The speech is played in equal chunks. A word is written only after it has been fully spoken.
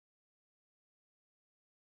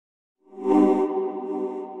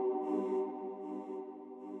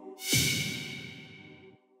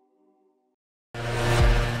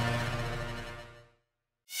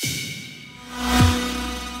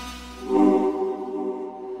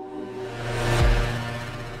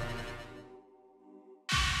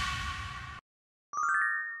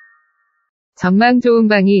전망 좋은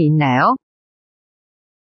방이 있나요?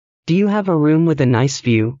 Do you have a room with a nice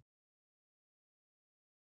view?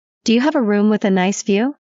 Do you have a room with a nice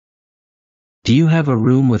view? Do you have a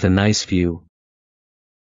room with a nice view?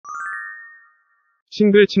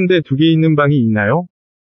 싱글 침대 2개 있는 방이 있나요?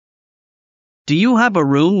 Do you have a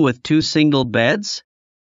room with 2 single beds?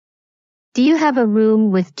 Do you have a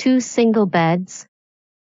room with 2 single beds?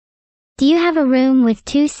 Do you have a room with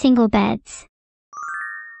 2 single beds?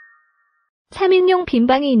 3인용 빈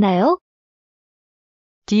방이 있나요?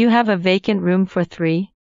 Do you have a vacant room for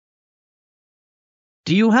 3?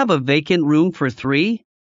 Do you have a vacant room for 3?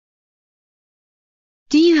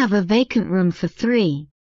 Do you have a vacant room for 3?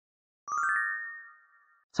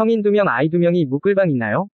 성인 2명, 아이 2명이 묵을 방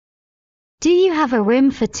있나요? Do you have a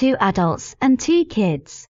room for 2 adults and 2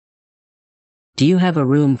 kids? Do you have a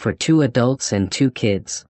room for 2 adults and 2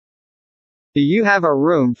 kids? Do you have a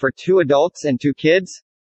room for 2 adults and 2 kids?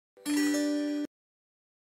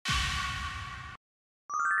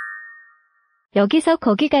 여기서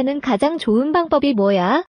거기 가는 가장 좋은 방법이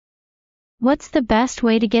뭐야? What's the best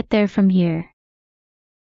way to get there from here?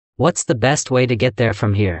 What's the best way to get there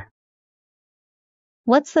from here?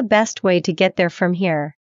 What's the best way to get there from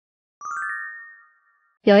here?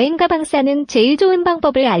 여행 가방 싸는 제일 좋은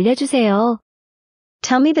방법을 알려주세요.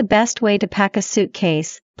 Tell me the best way to pack a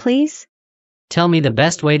suitcase, please. Tell me the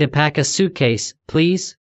best way to pack a suitcase,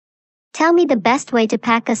 please. Tell me the best way to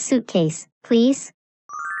pack a suitcase, please.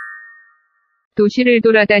 도시를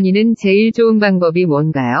돌아다니는 제일 좋은 방법이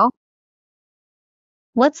뭔가요?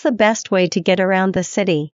 What's the best way to get around the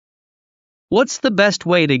city? What's the best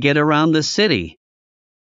way to get around the city?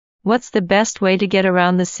 What's the best way to get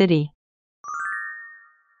around the city?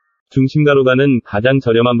 중심가로 가는 가장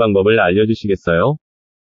저렴한 방법을 알려주시겠어요?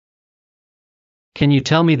 Can you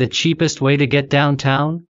tell me the cheapest way to get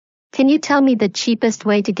downtown? Can you tell me the cheapest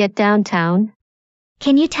way to get downtown?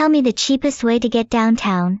 Can you tell me the cheapest way to get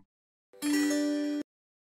downtown?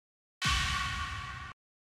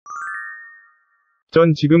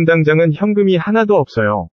 전 지금 당장은 현금이 하나도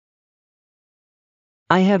없어요.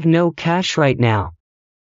 I have no cash right now.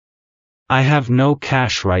 I have no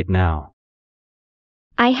cash right now.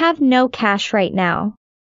 I have no cash right now.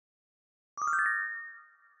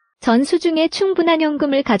 전 수중에 충분한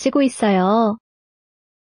현금을 가지고 있어요.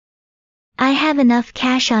 I have enough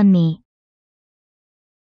cash on me.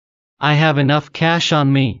 I have enough cash on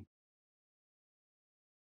me.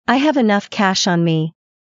 I have enough cash on me.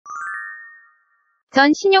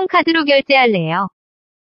 전 신용카드로 결제할래요.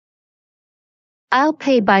 I'll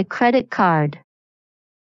pay by credit card.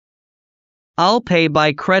 I'll pay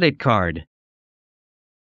by credit card.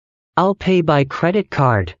 I'll pay by credit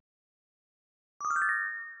card.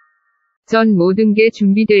 전 모든 게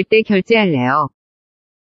준비될 때 결제할래요.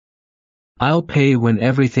 I'll pay when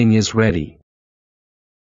everything is ready.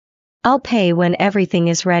 I'll pay when everything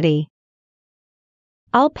is ready.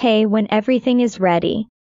 I'll pay when everything is ready.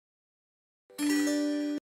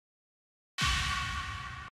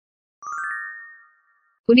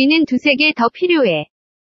 우리는 2-3개 더 필요해.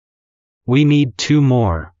 We need 2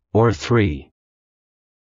 more, or 3.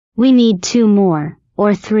 We need 2 more,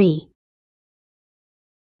 or 3.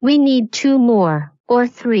 We need 2 more, or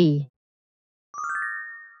 3.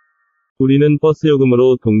 우리는 버스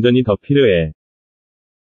요금으로 동전이 더 필요해.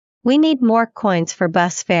 We need more coins for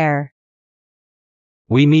bus fare.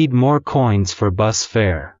 We need more coins for bus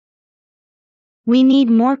fare. We need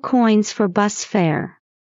more coins for bus fare.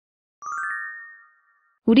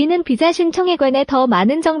 우리는 비자 신청에 관해 더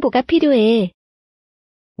많은 정보가 필요해.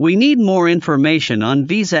 We need more information on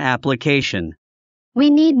visa application. We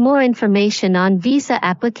need more information on visa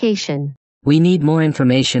application. We need more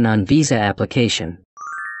information on visa application.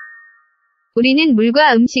 우리는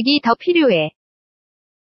물과 음식이 더 필요해.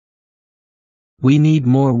 We need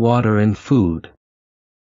more water and food.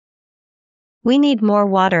 We need more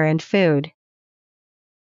water and food.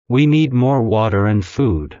 We need more water and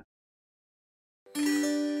food.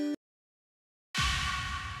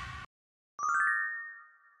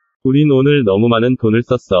 우린 오늘 너무 많은 돈을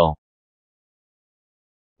썼어.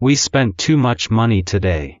 We spent too much money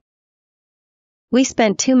today. We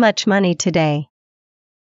spent too much money today.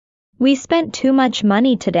 We spent too much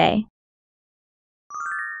money today.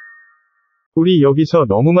 우리 여기서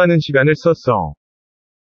너무 많은 시간을 썼어.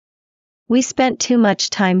 We spent too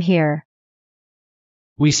much time here.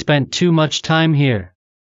 We spent too much time here.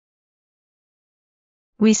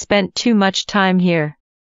 We spent too much time here.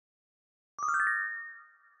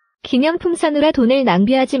 기념품 사느라 돈을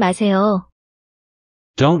낭비하지 마세요.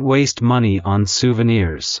 Don't waste money on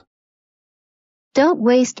souvenirs. Don't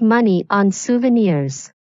waste money on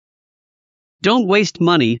souvenirs. Don't waste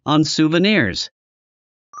money on souvenirs.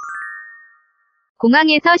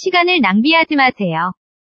 공항에서 시간을 낭비하지 마세요.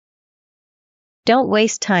 Don't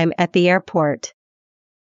waste time at the airport.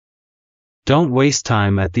 Don't waste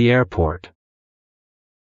time at the airport.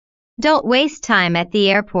 Don't waste time at the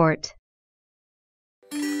airport.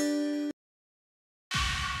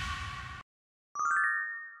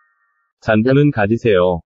 잔돈은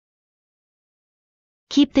가지세요.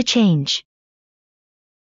 Keep the change.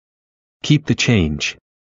 Keep the change.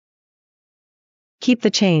 Keep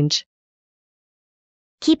the change.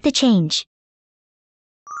 Keep the change.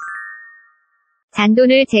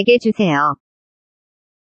 잔돈을 제게 주세요.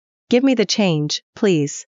 Give me the change,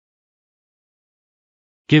 please.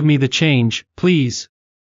 Give me the change, please.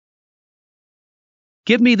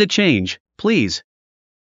 Give me the change, please.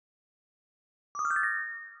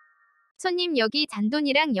 손님 여기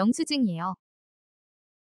잔돈이랑 영수증이에요.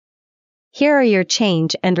 Here are your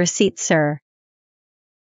change and receipt, sir.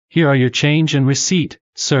 Here are your change and receipt,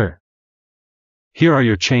 sir. Here are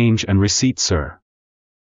your change and receipt, sir.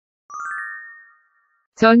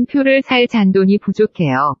 전 표를 살 잔돈이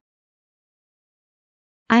부족해요.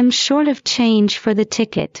 I'm short of change for the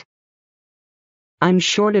ticket. I'm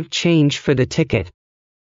short of change for the ticket.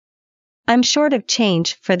 I'm short of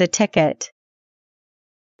change for the ticket.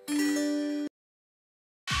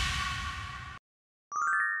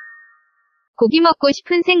 고기 먹고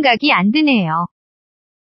싶은 생각이 안 드네요.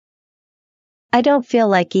 I don't feel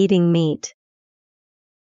like eating meat.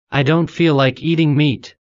 I don't feel like eating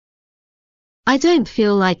meat. I don't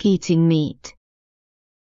feel like eating meat.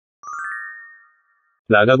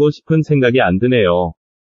 나가고 싶은 생각이 안 드네요.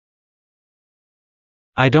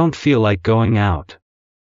 I don't feel like going out.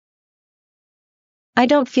 I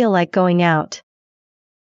don't feel like going out.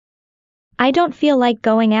 I don't feel like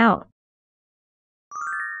going out.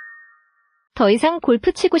 더 이상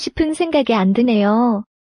골프 치고 싶은 생각이 안 드네요.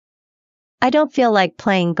 I don't feel like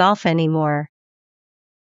playing golf anymore.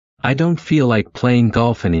 I don't feel like playing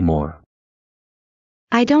golf anymore.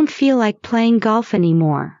 I don't feel like playing golf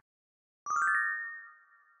anymore.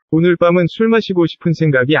 오늘 밤은 술 마시고 싶은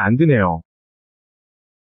생각이 안 드네요.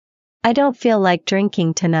 I don't feel like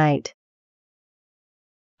drinking tonight.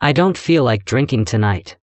 I don't feel like drinking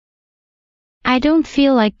tonight. I don't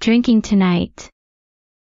feel like drinking tonight.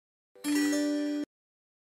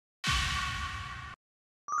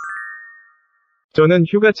 저는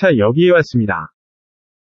휴가차 여기에 왔습니다.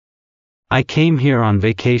 I came here on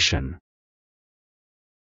vacation.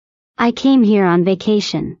 I came here on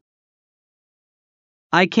vacation.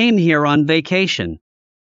 I came here on vacation.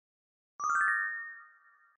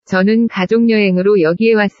 저는 가족여행으로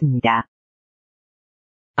여기에 왔습니다.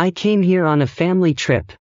 I came here on a family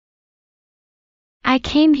trip. I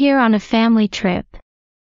came here on a family trip.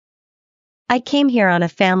 I came here on a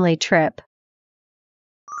family trip.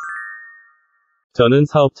 저는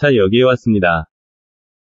사업차 여기에 왔습니다.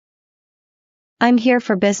 I'm here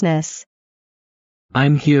for business.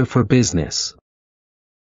 I'm here for business.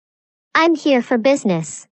 I'm here for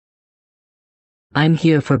business. I'm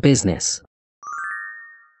here for business.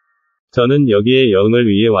 저는 여기에 여행을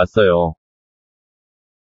위해 왔어요.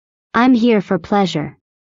 I'm here for pleasure.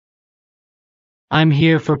 I'm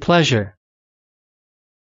here for pleasure.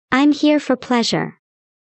 I'm here for pleasure.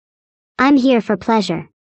 I'm here for pleasure.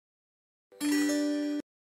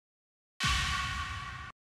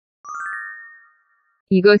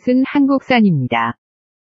 이것은 한국산입니다.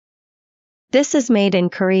 This is made in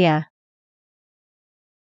Korea.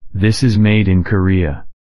 This is made in Korea.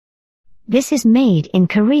 This is made in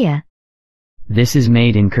Korea. This is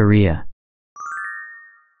made in Korea.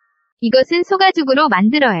 이것은 소가죽으로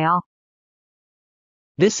만들어요.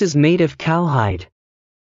 This is made of cowhide.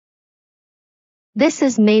 This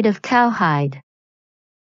is made of cowhide.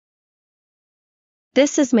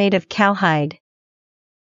 This is made of cowhide.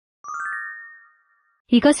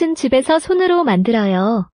 이것은 집에서 손으로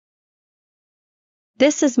만들어요.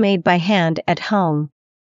 This is made by hand at home.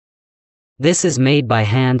 This is made by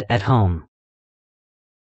hand at home.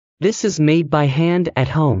 This is made by hand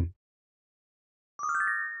at home.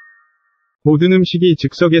 모든 음식이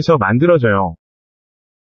즉석에서 만들어져요.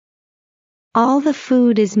 All the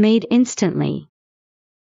food is made instantly.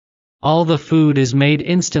 All the food is made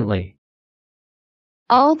instantly.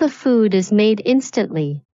 All the food is made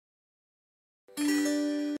instantly.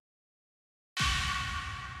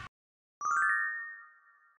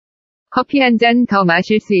 커피 한 잔 더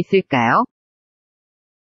마실 수 있을까요?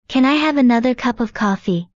 Can I have another cup of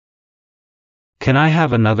coffee? Can I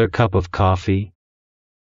have another cup of coffee?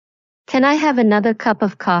 Can I have another cup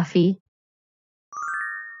of coffee?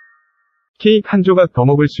 케이크 한 조각 더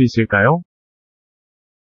먹을 수 있을까요?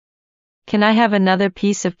 Can I have another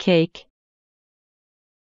piece of cake?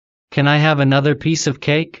 Can I have another piece of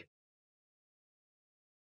cake?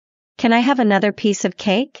 Can I have another piece of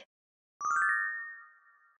cake?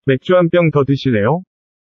 맥주 한 병 더 드실래요?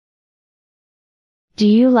 Do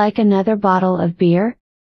you like another bottle of beer?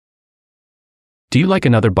 Do you like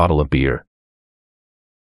another bottle of beer?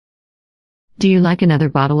 Do you like another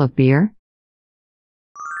bottle of beer?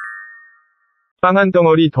 빵 한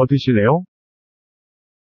덩어리 더 드실래요?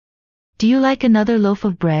 Do you like another loaf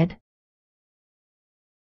of bread?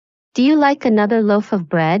 Do you like another loaf of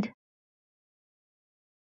bread?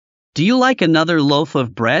 Do you like another loaf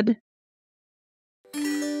of bread?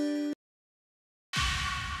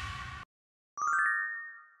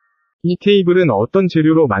 이 테이블은 어떤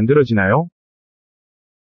재료로 만들어지나요?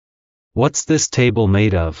 What's this table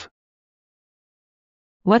made of?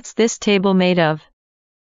 What's this table made of?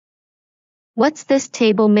 What's this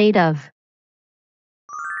table made of?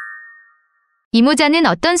 이 모자는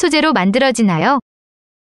어떤 소재로 만들어지나요?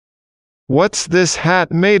 What's this hat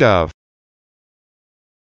made of?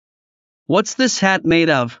 What's this hat made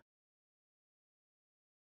of?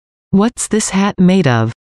 What's this hat made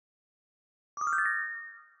of?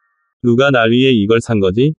 누가 날 위해 이걸 산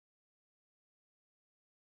거지?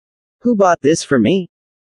 Who bought this for me?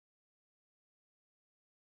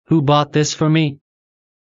 Who bought this for me?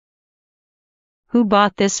 Who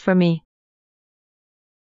bought this for me?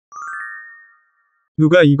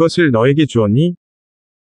 누가 이것을 너에게 주었니?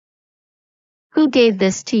 Who gave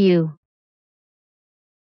this to you?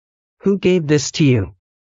 Who gave this to you?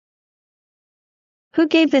 Who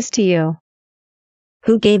gave this to you?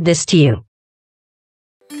 Who gave this to you?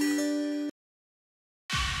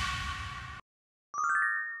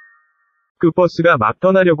 그 버스가 막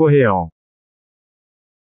떠나려고 해요.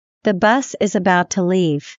 The bus is about to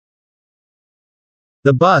leave.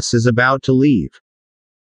 The bus is about to leave.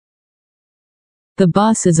 The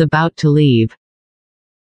bus is about to leave.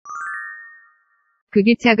 그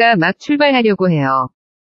기차가 막 출발하려고 해요.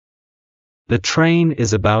 The train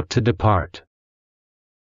is about to depart.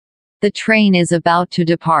 The train is about to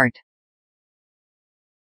depart.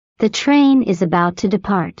 The train is about to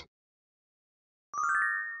depart.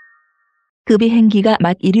 그 비행기가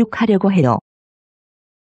막 이륙하려고 해요.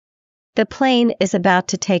 The plane is about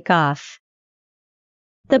to take off.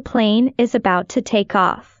 The plane is about to take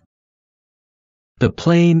off. The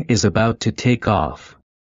plane is about to take off.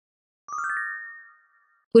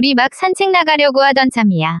 우리 막 산책 나가려고 하던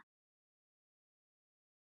참이야.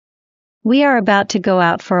 We are about to go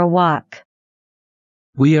out for a walk.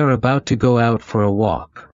 We are about to go out for a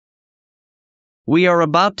walk. We are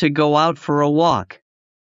about to go out for a walk.